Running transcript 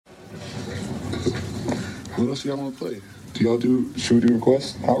What else y'all want to play? Do y'all do? Should we do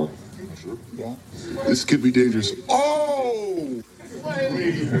requests, Howard? Sure. Yeah. This could be dangerous. Oh!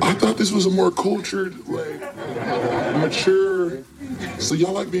 I thought this was a more cultured, like, mature. So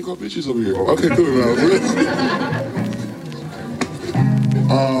y'all like being called bitches over here? Okay, cool.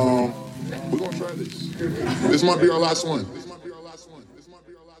 We're gonna try this. This might be our last one.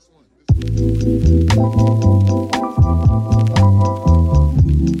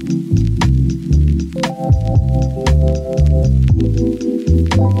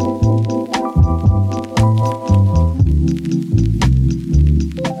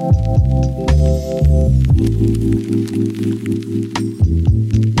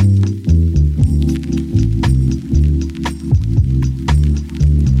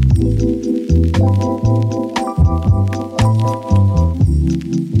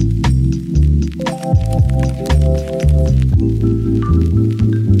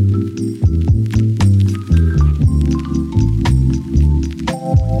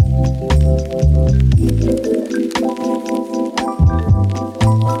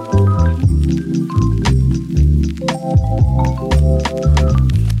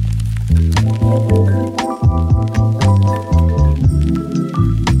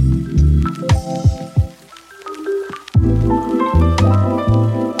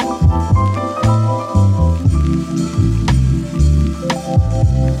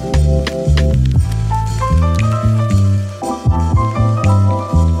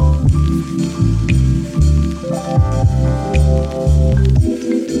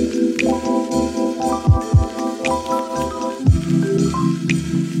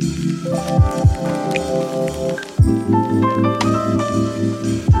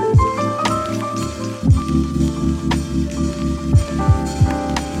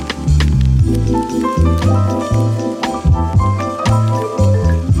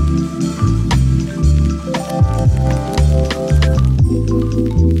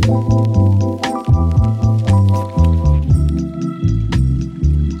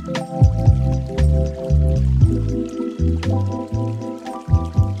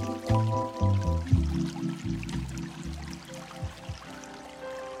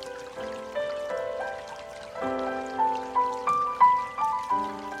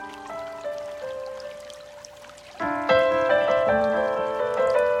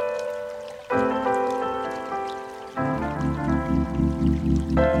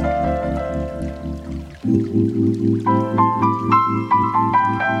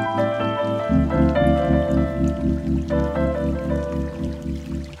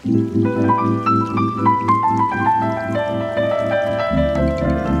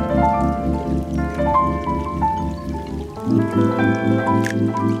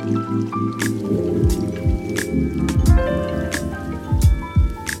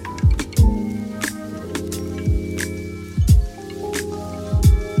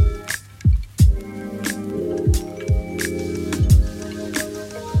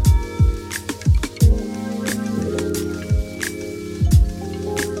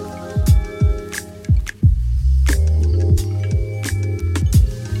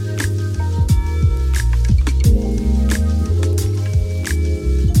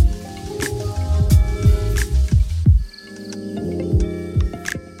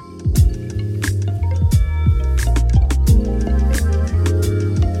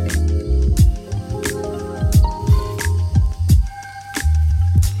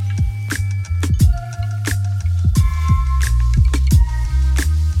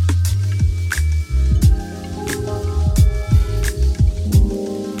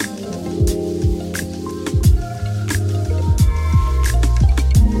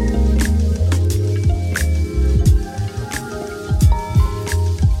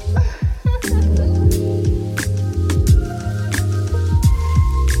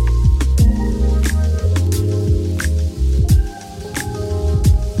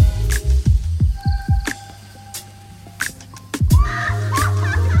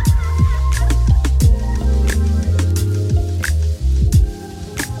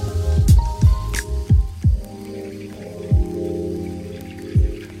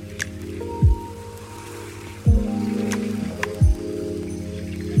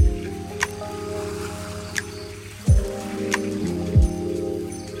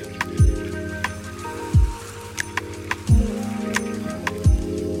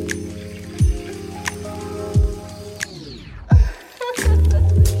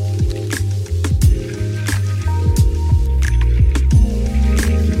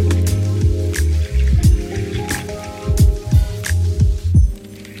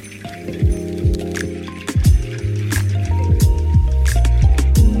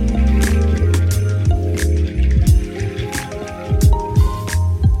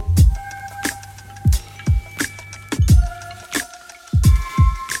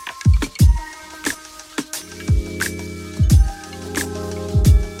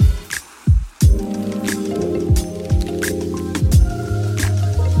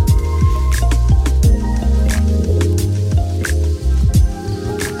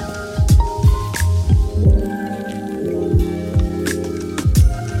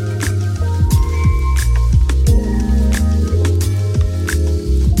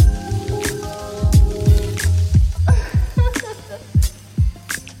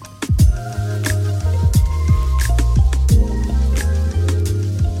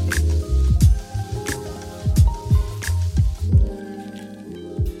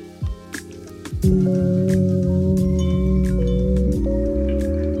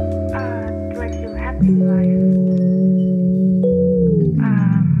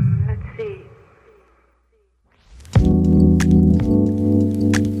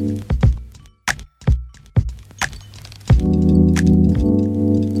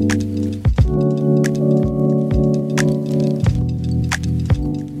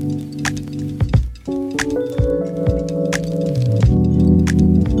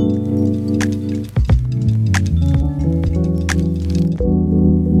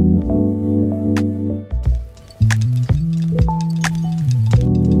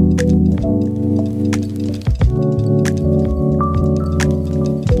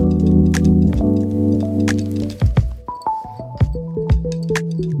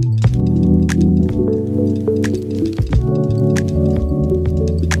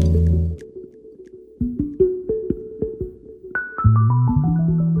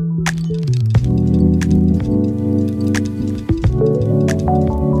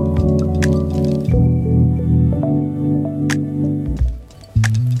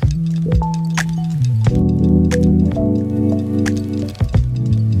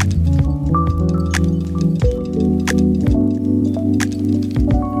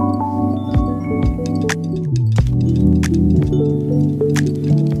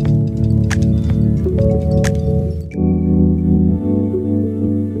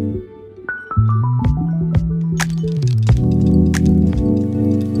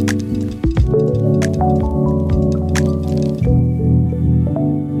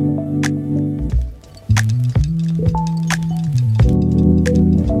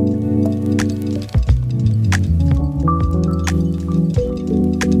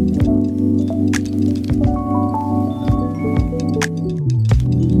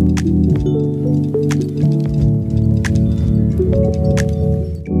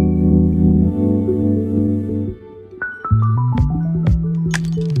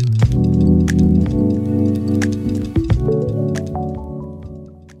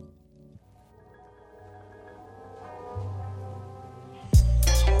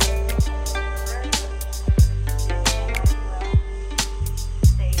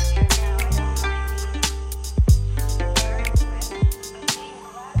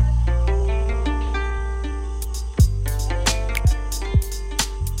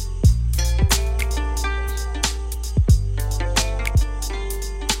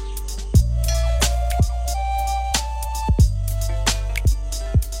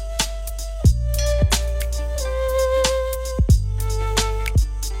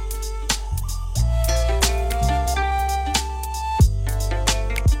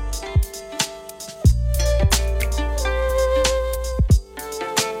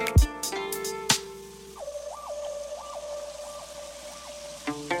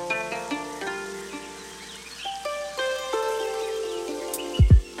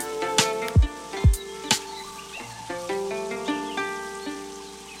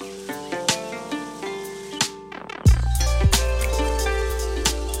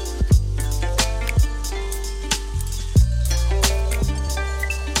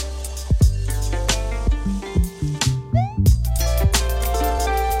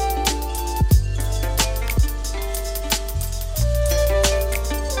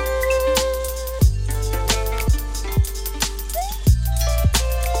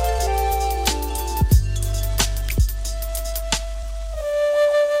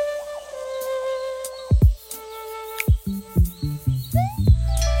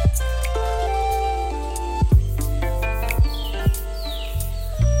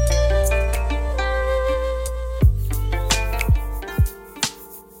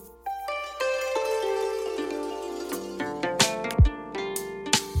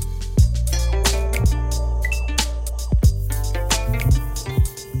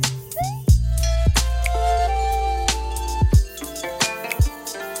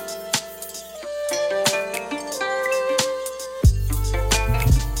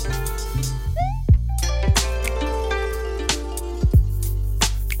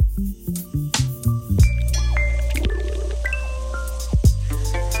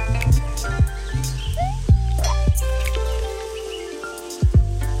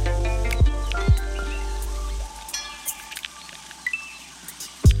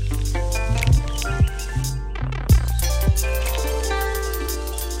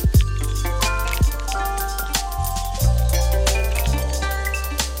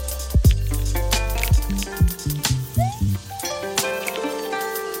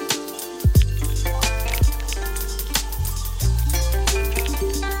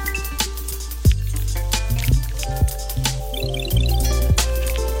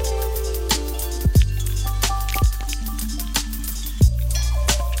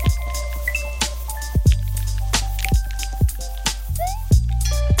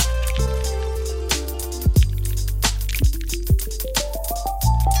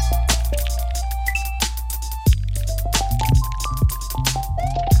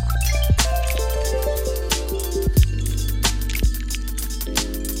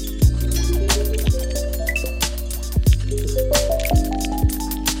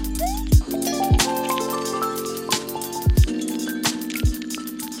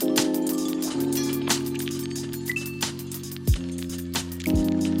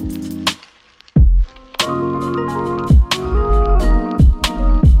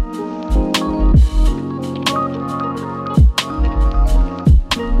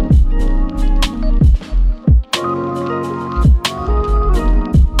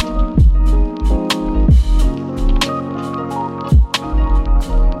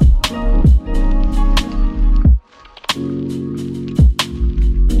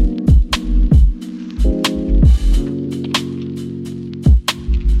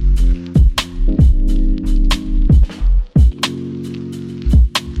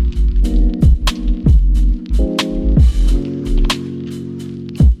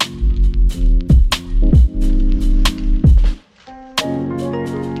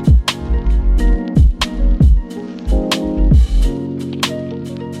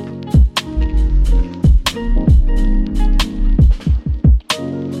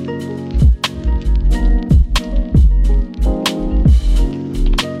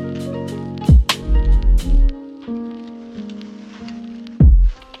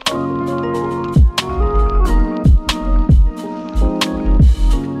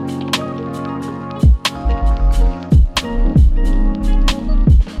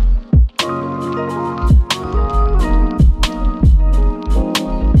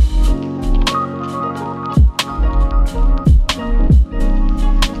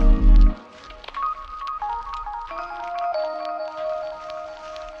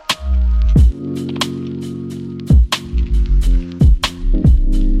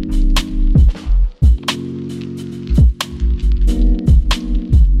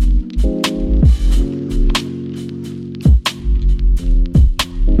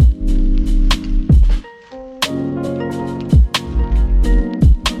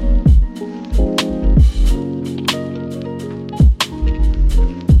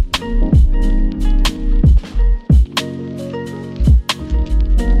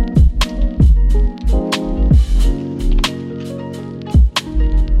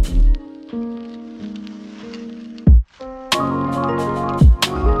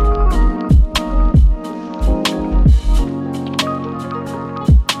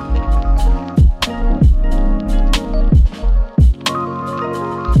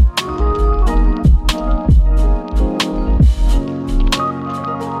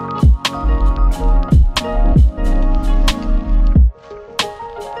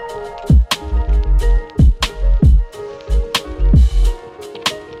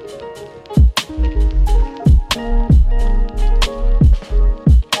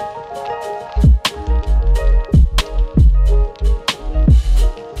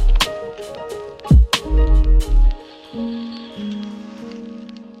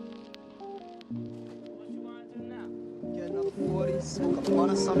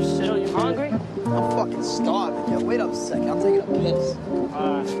 starving. Yo, wait up a second. I'm taking a piss.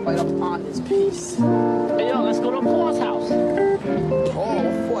 Right up on this piece. Hey, yo, let's go to Paul's house.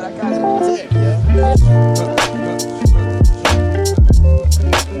 Oh, what for? That guy's a dick, yeah.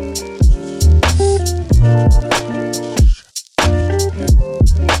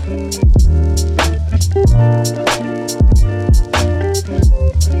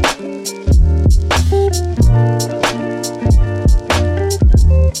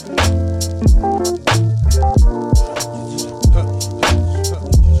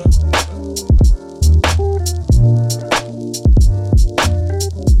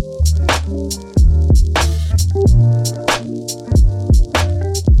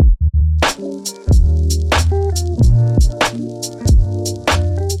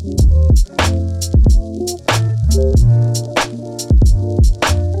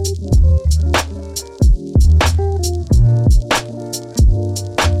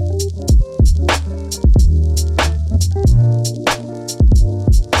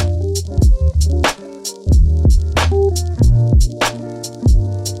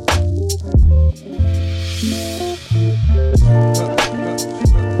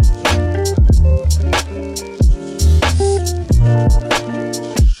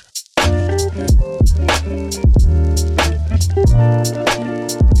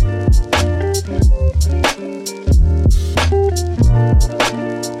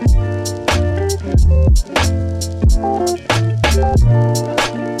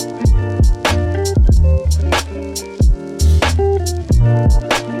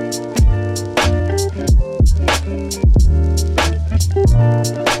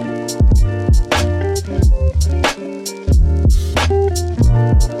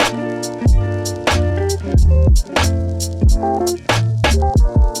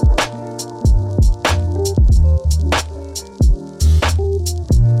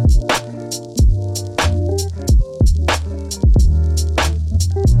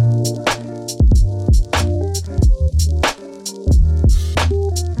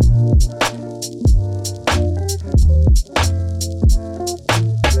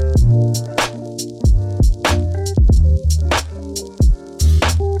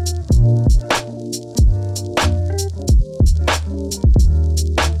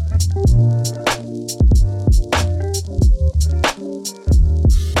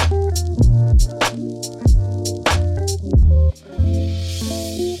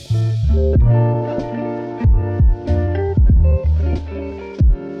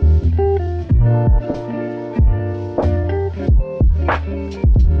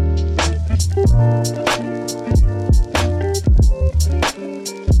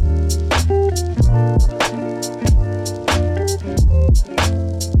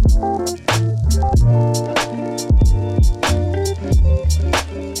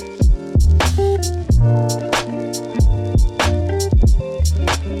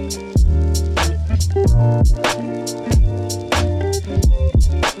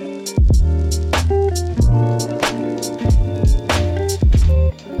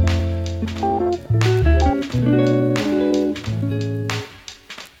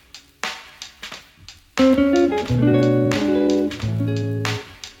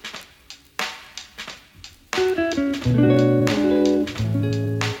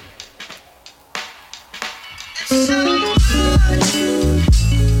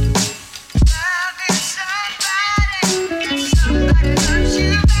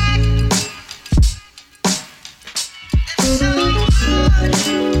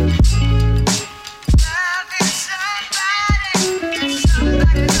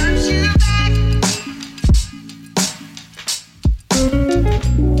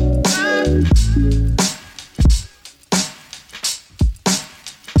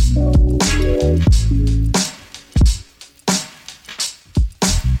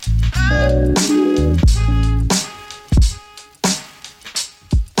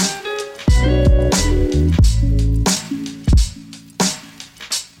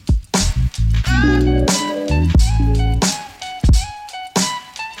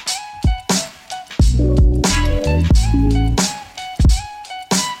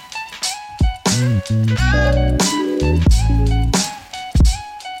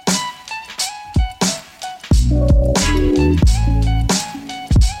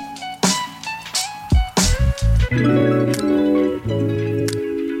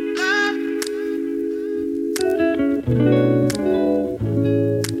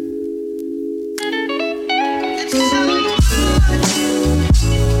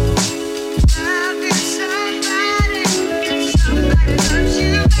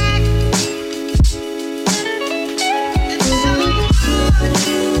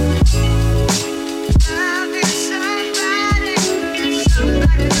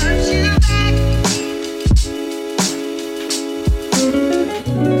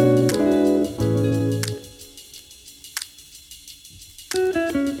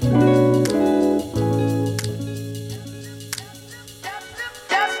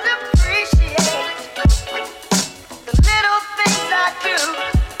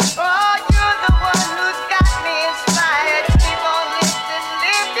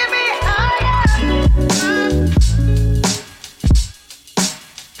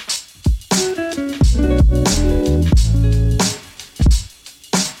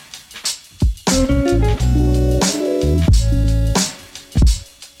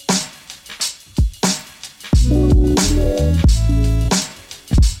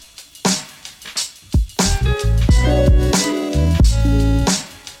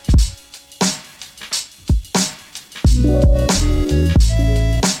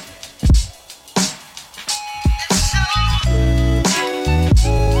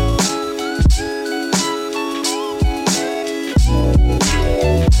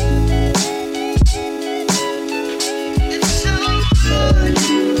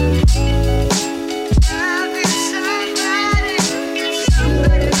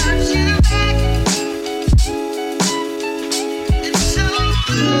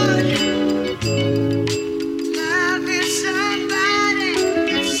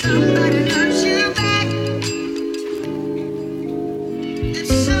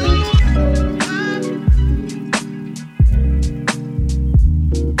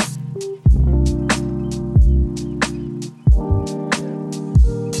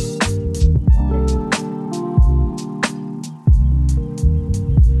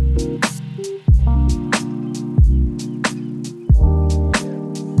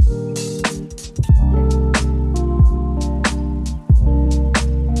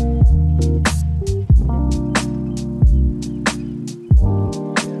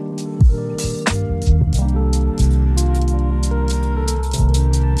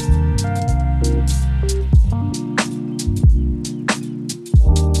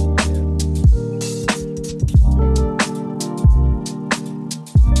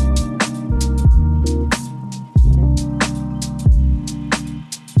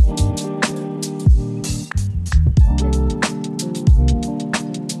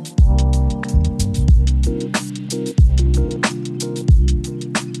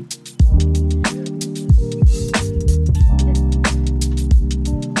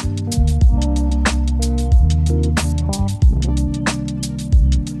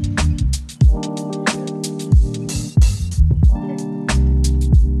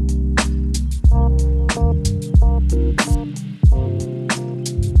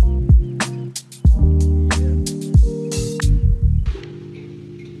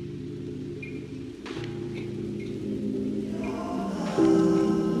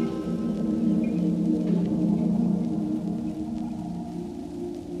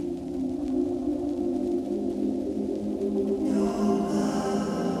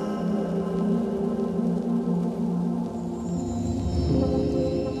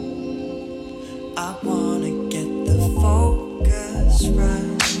 I wanna get the focus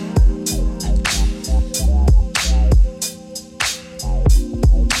right.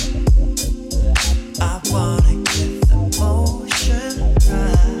 I wanna get the motion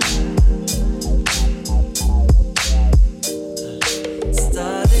right.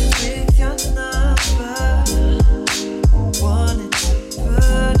 Started with your number, wanted to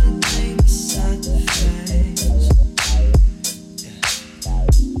put a name beside the face.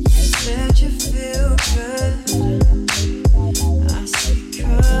 You said you feel good. I see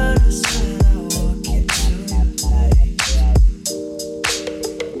colors when I walk into your place.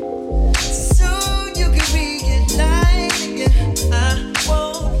 Soon you can realize again. I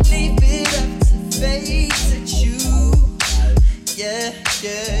won't leave it up to fate that you. Yeah,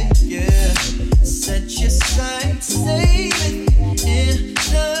 yeah, yeah. Set your sights, stay with me in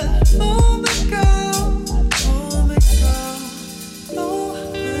the moment, girl. Moment, girl.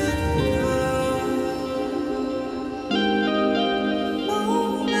 Moment, girl.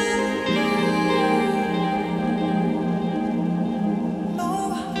 Moment,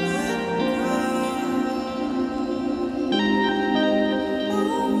 girl.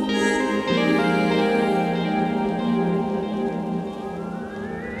 Moment,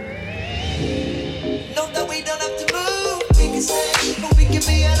 know that we don't have to move. We can stay, but we can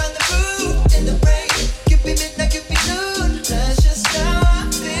be out on the roof in the rain. Could be midnight, could be noon. That's just how I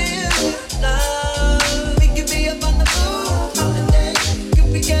feel. Love, we can be up on the moon on the day.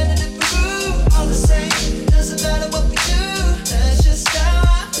 Could be Canada, Peru, all the same. Doesn't matter what we do. That's just how I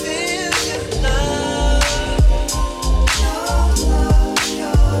feel. Love, your love,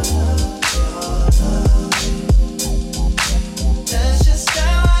 your love, your love. That's just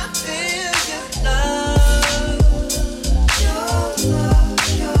how I feel. Love, your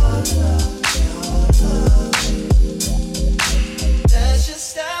love, your love, your love. That's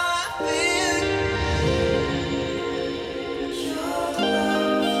just how I feel. Your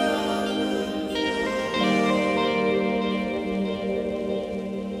love, your love,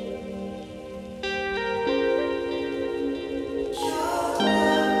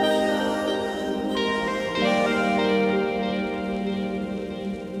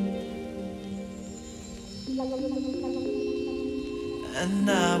 and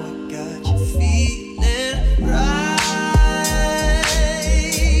now I got you feeling right.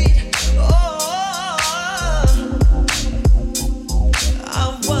 Oh,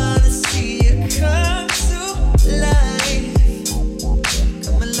 I wanna see you come to life,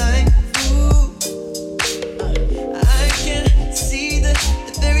 come alive. Ooh. I can see the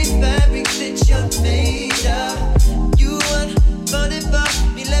very fabric that you're made of. You want it for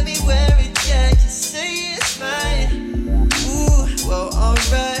me, let me wear it, yeah. You say it's fine. Ooh, well,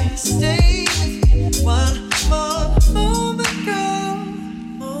 alright, stay with me one more moment, girl.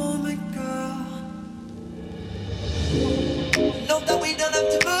 Moment, girl. Know that we don't have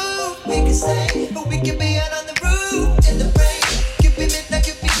to move. We can stay, but we can be out on the roof in the rain. Could be midnight,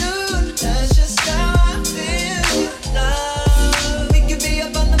 could be noon. That's just how I feel. Love, we can be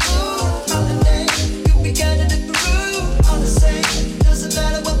up on the moon on the day. Could be Canada, Peru, all the same. Doesn't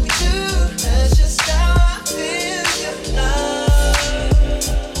matter what we do. That's just how I feel. Love,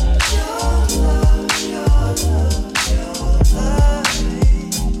 your love, your love, your love.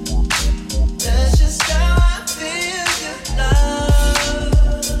 That's just how I feel. Love,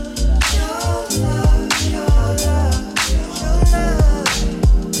 your love, your love, your love.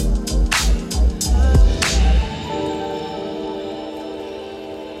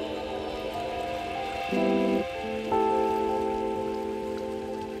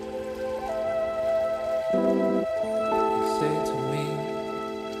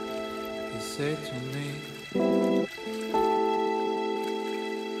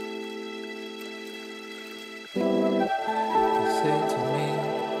 You say to me,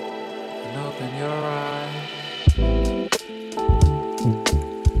 and open your eyes.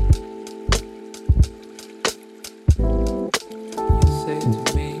 You say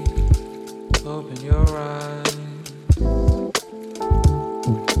to me, open your eyes.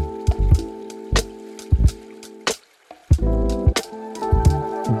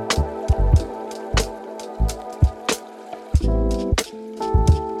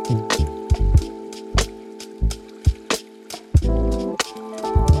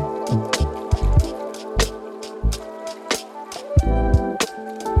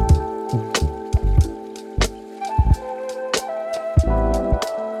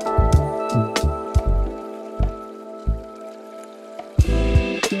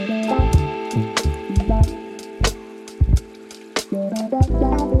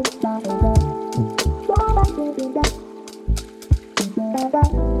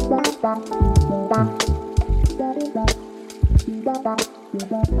 Bye.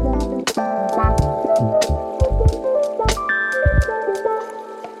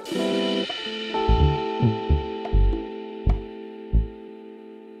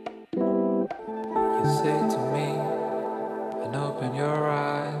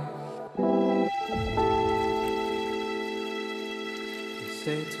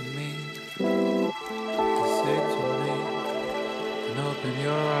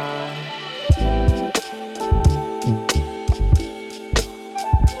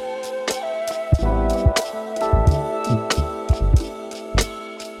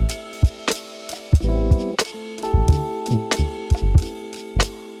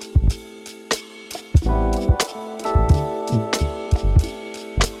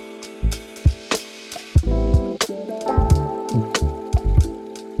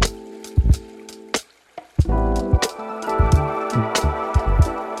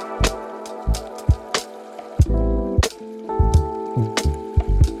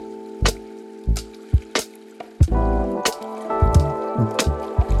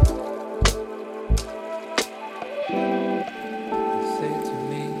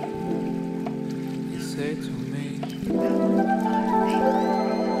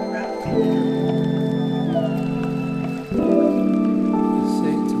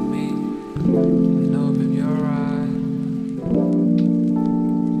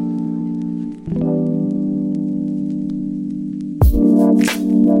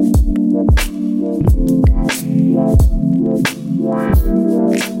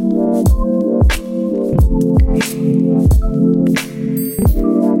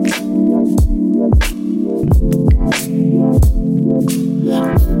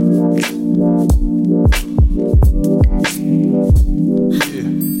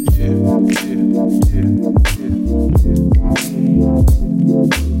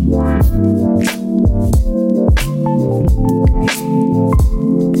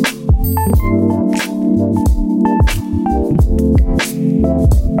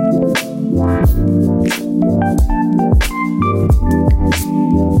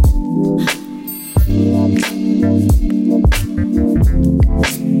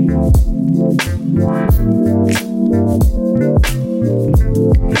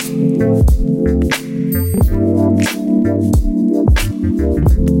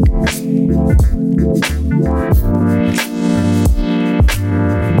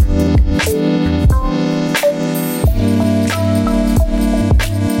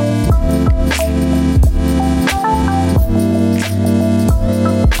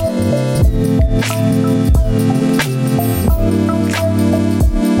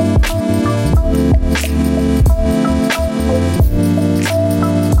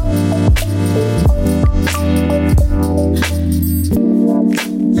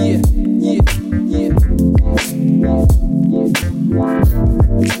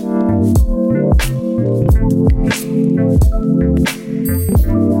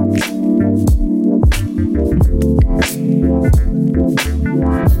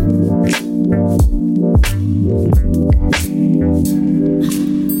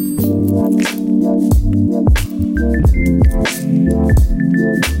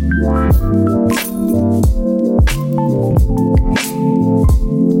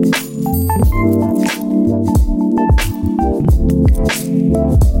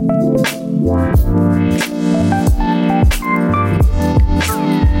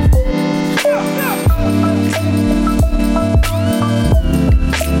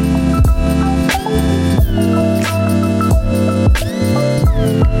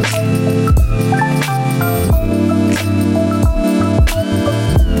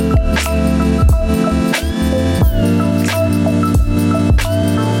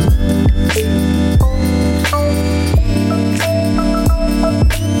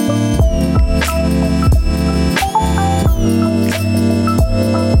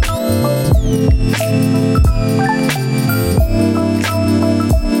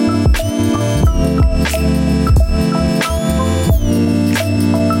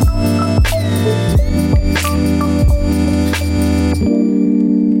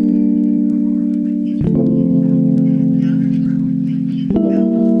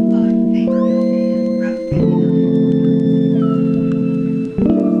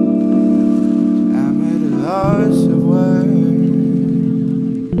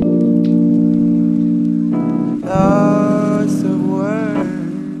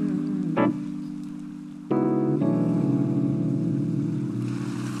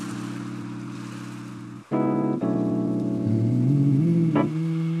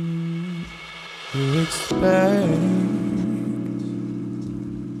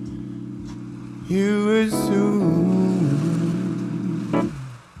 You assume,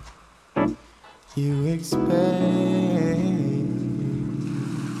 you expect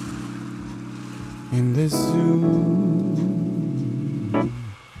in the zoo.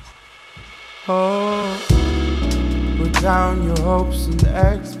 Oh, put down your hopes and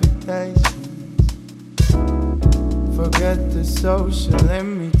expectations. Forget the social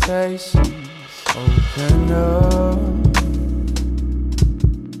limitations. Open up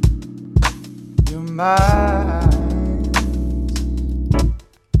your mind.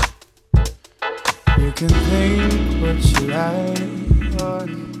 You can think what you like,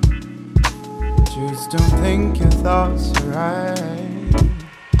 just don't think your thoughts are right.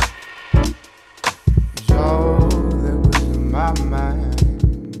 'Cause all that was in my mind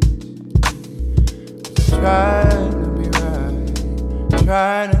was trying to be right,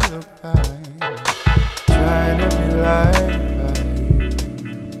 trying to look right, trying to be like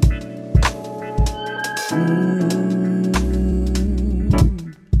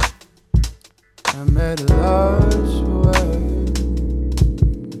I met a lush word,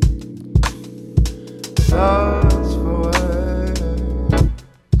 lost for words,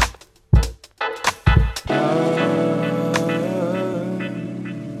 lost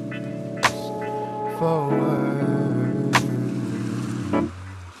for words,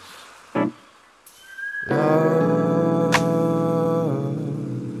 lost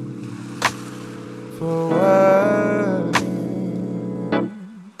for words.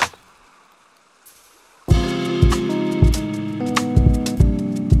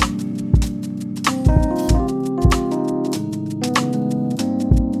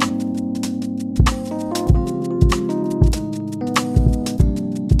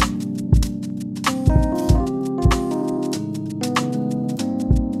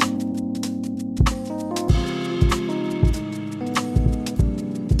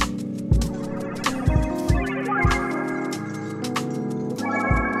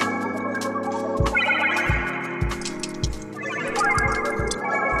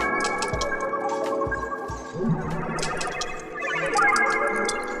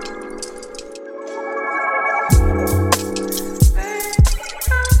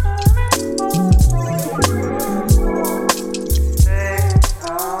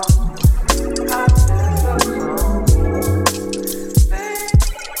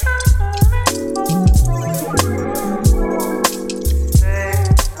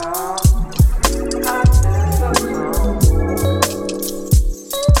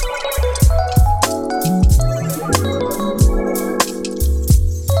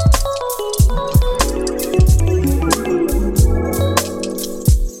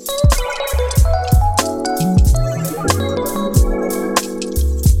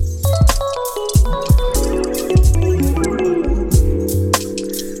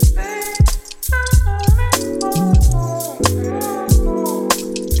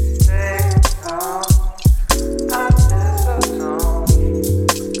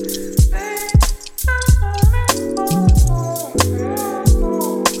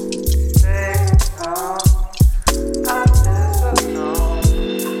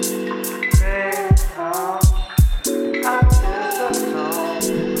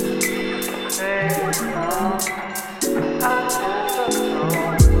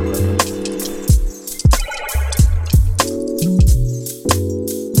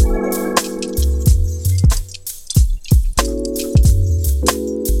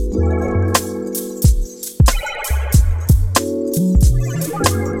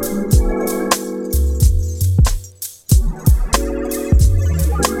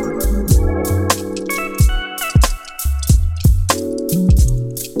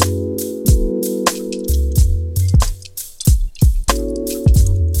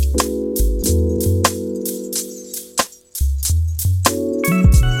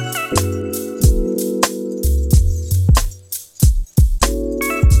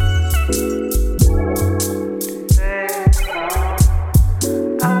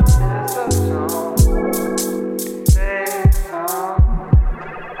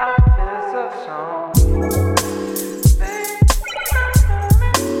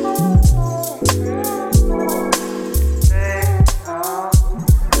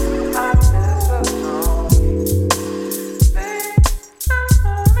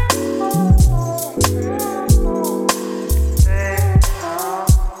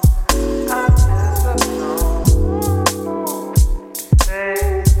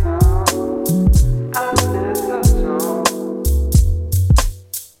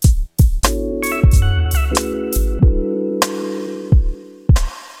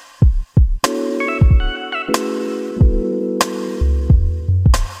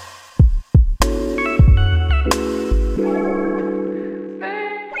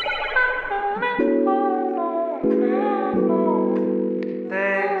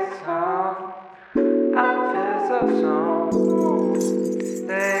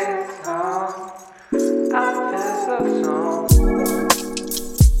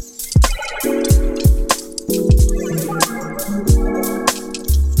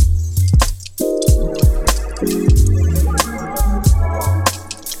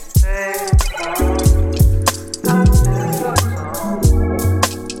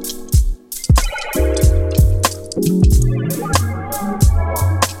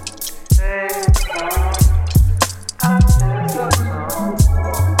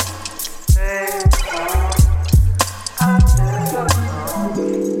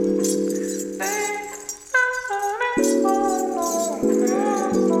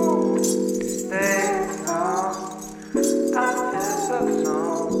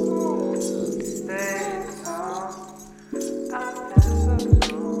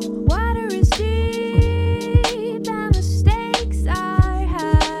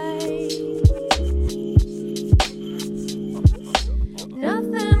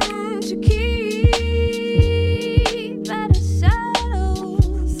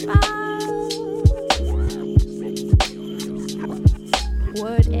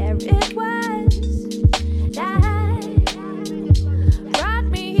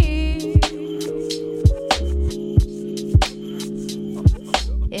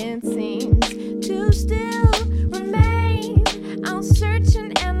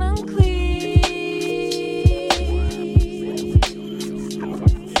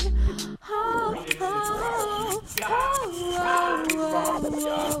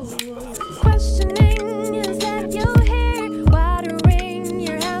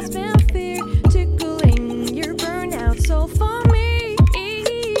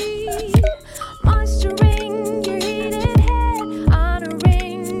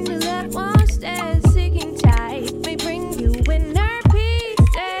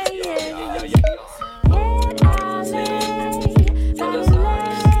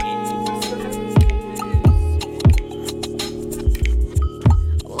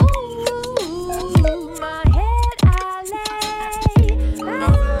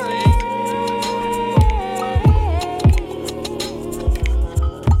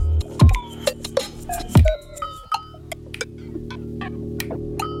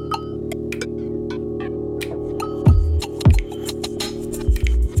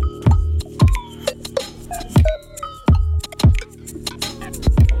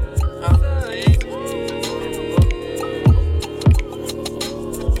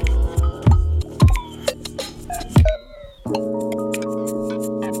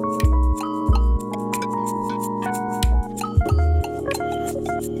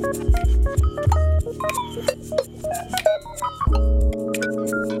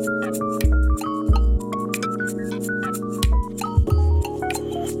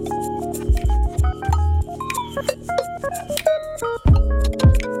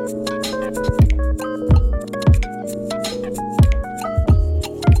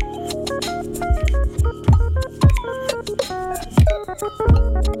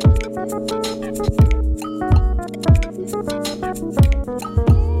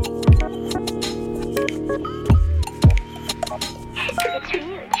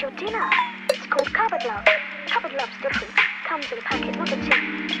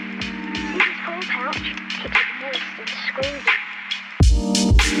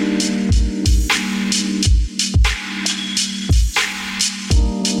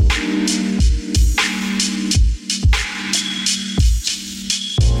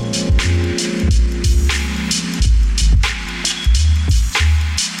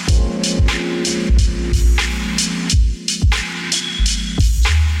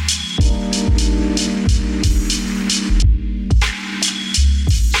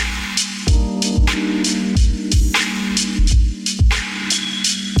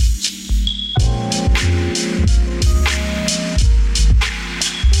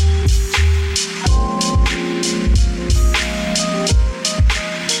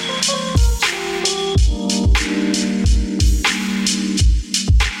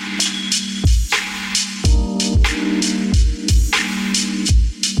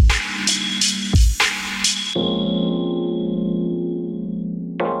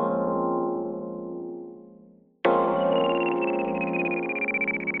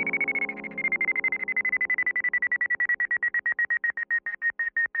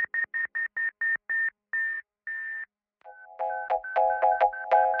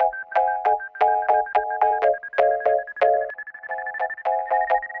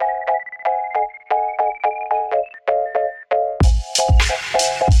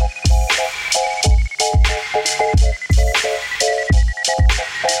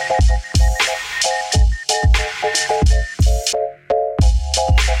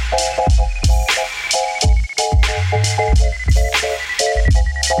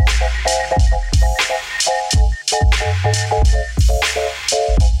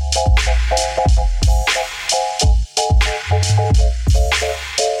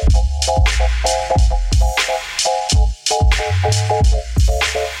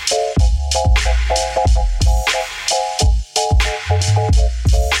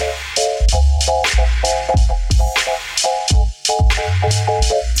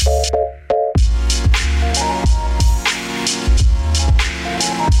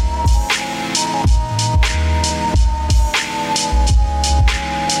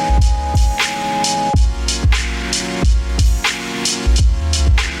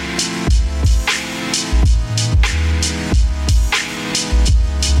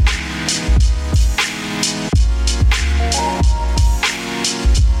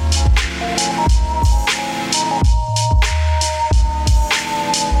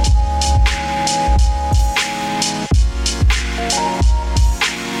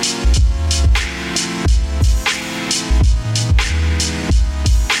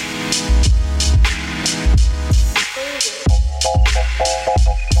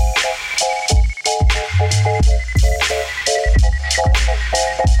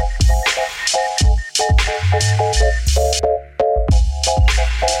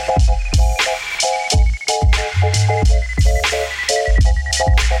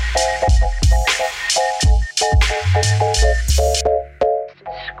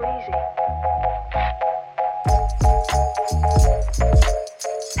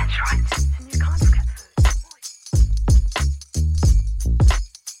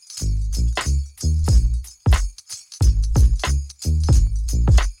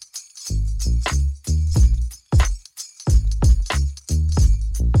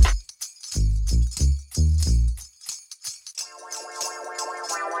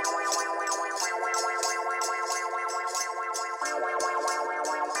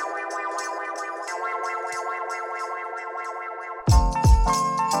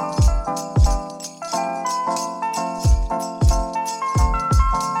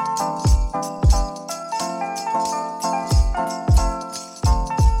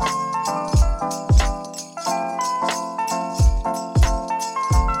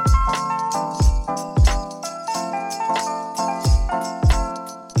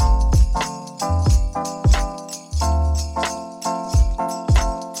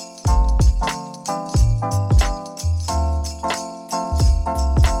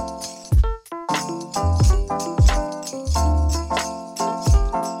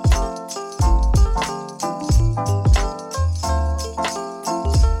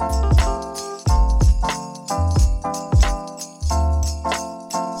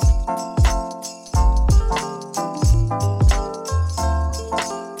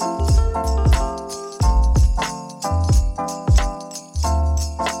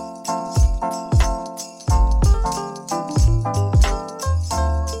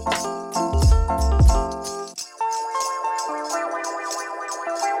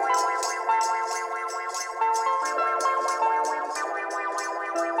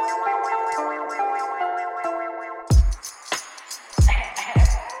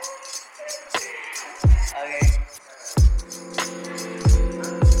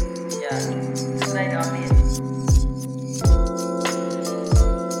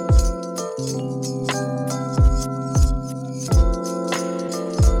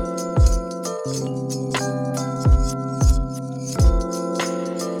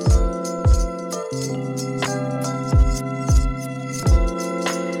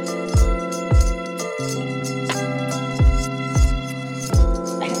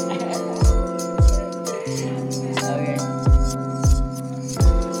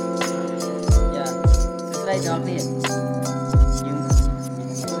 đây đó đi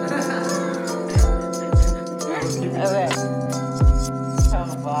okay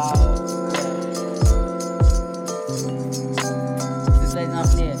come on đây nó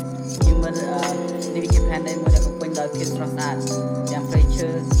đi nhưng mà đi Japan đây mới được quên đời kia rất sad đang play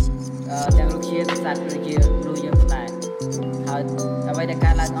chơi đang lúc chia sad rồi chia lưu dương lạiហើយអ្វីដែល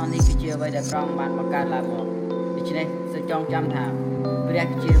កើតឡើងអស់នេះគឺជាអ្វីដែលប្រងបានបង្កើតឡើងមកដូច្នេះសូមចងចាំថាព្រះ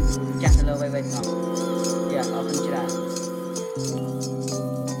គឺជាចាស់ទៅលើអ្វីៗទាំងអស់យ៉ាអរគុណច្រើន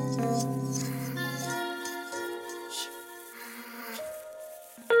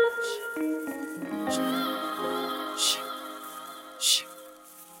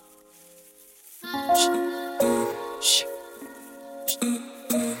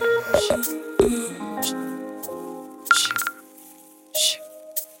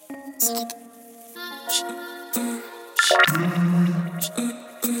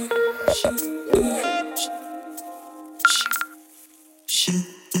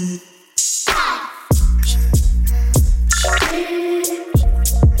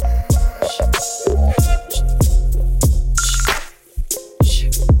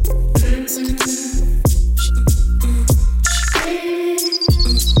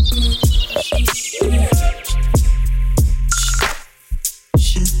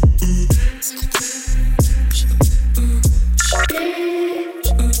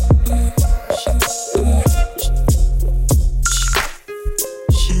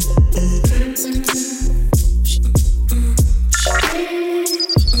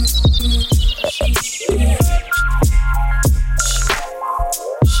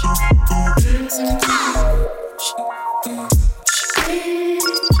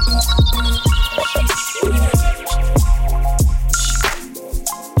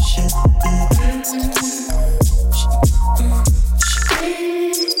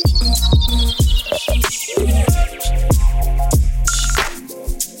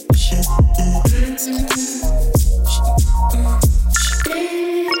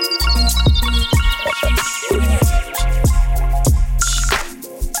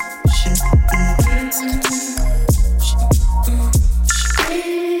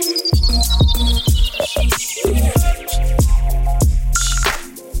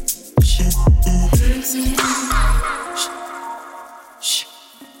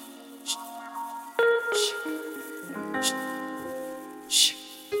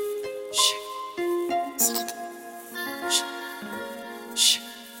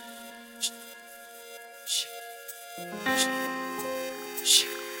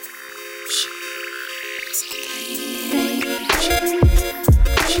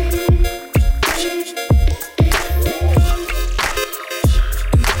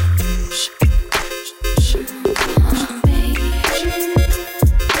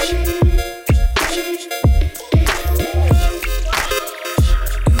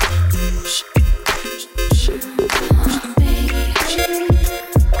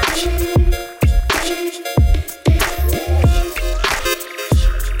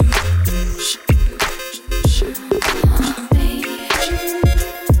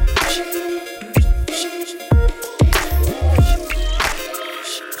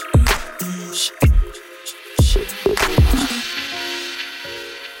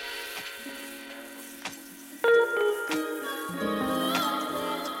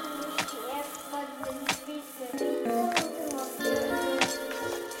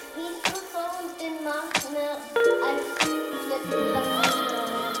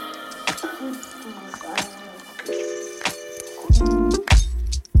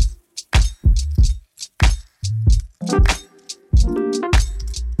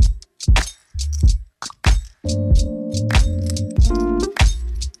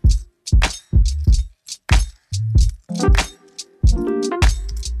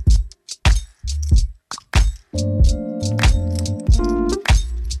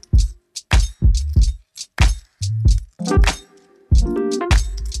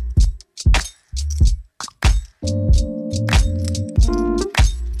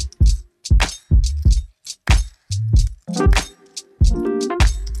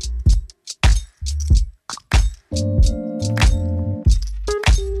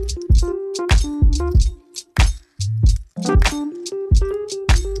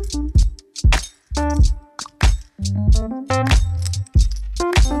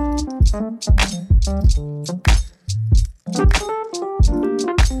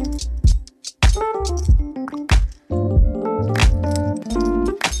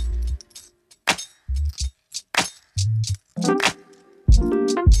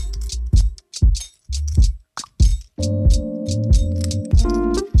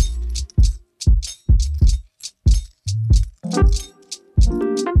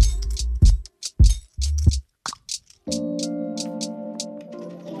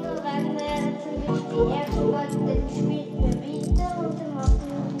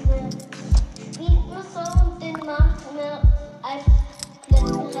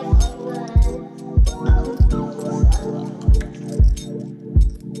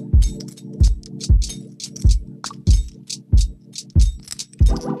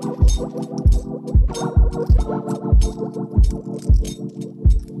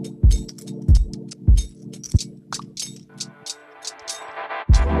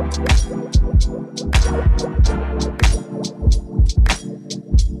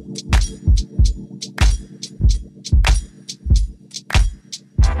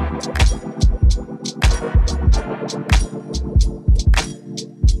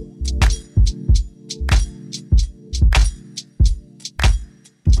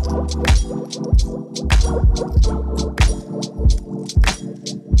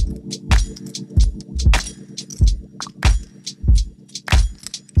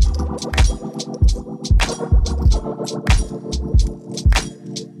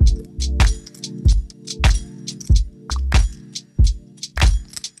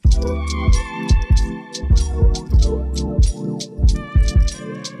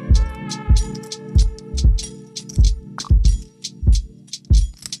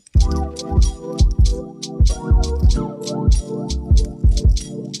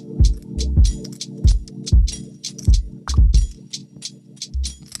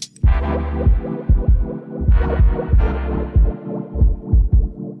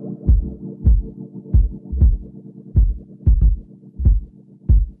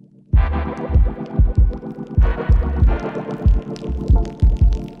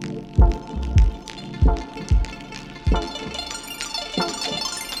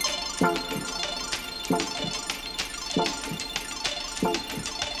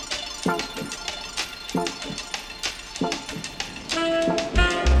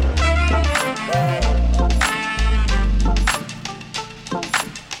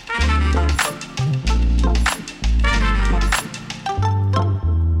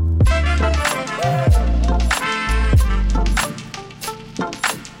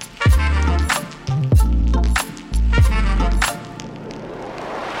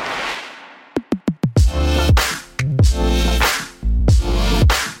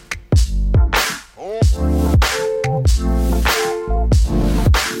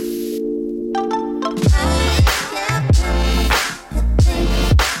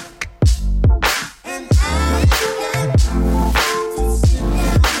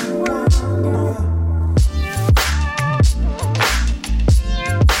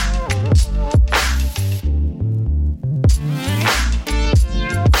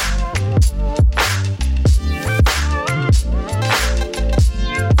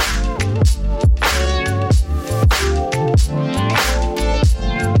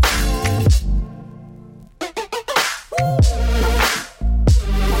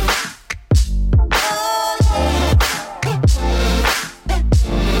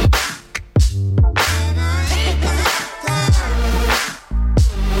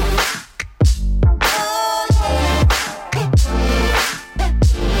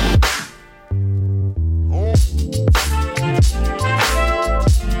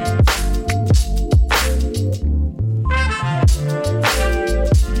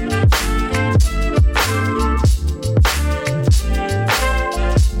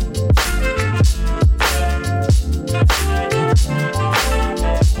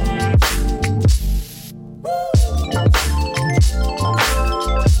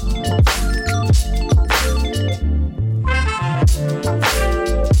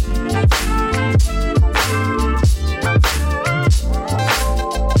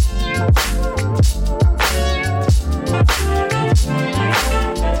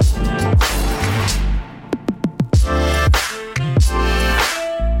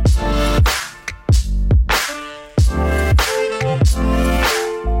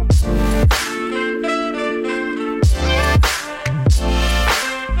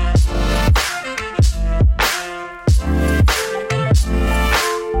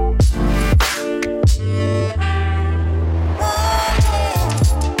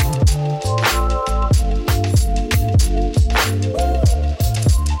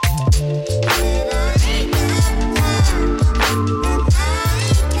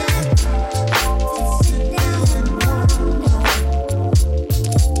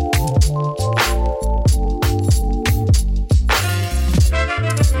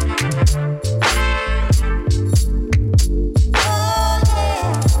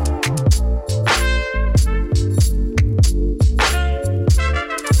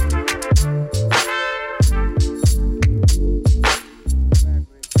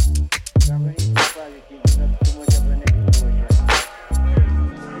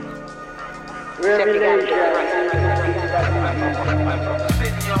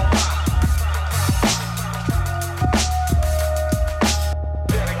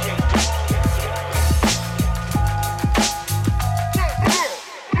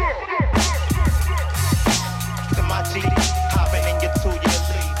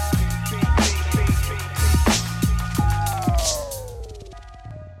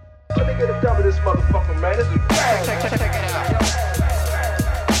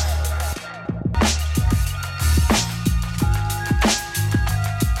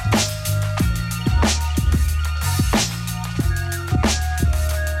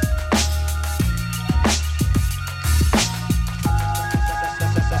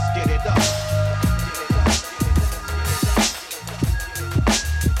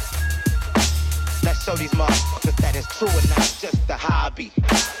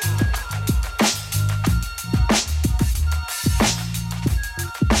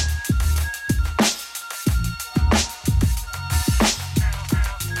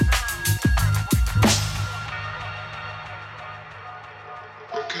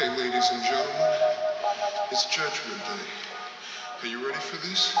for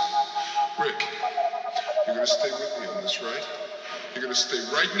this? Rick, you're gonna stay with me on this, right? You're gonna stay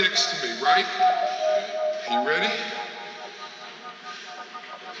right next to me, right? You ready?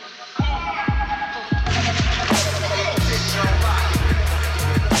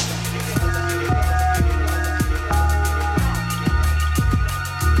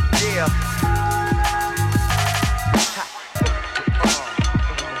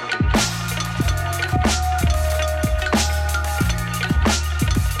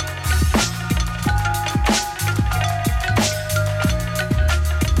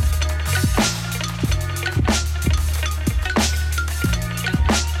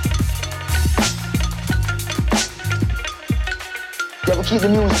 Keep the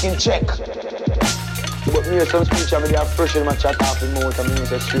music in check. But me some speech over there fresh in my chat off in mouth and me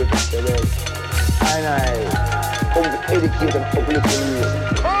say straight up the way. And I come to educate and uplift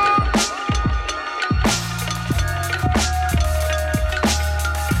the music.